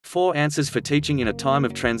4 Answers for Teaching in a Time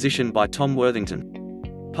of Transition by Tom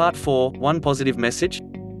Worthington. Part 4, One Positive Message?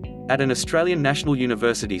 At an Australian National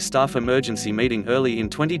University staff emergency meeting early in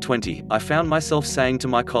 2020, I found myself saying to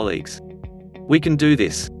my colleagues, "We can do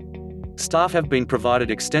this." Staff have been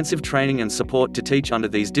provided extensive training and support to teach under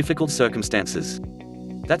these difficult circumstances.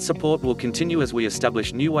 That support will continue as we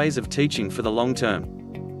establish new ways of teaching for the long term.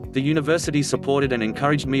 The university supported and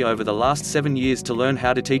encouraged me over the last 7 years to learn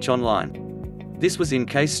how to teach online. This was in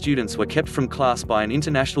case students were kept from class by an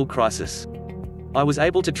international crisis. I was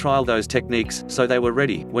able to trial those techniques, so they were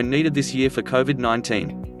ready when needed this year for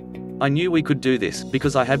COVID-19. I knew we could do this,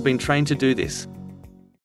 because I had been trained to do this.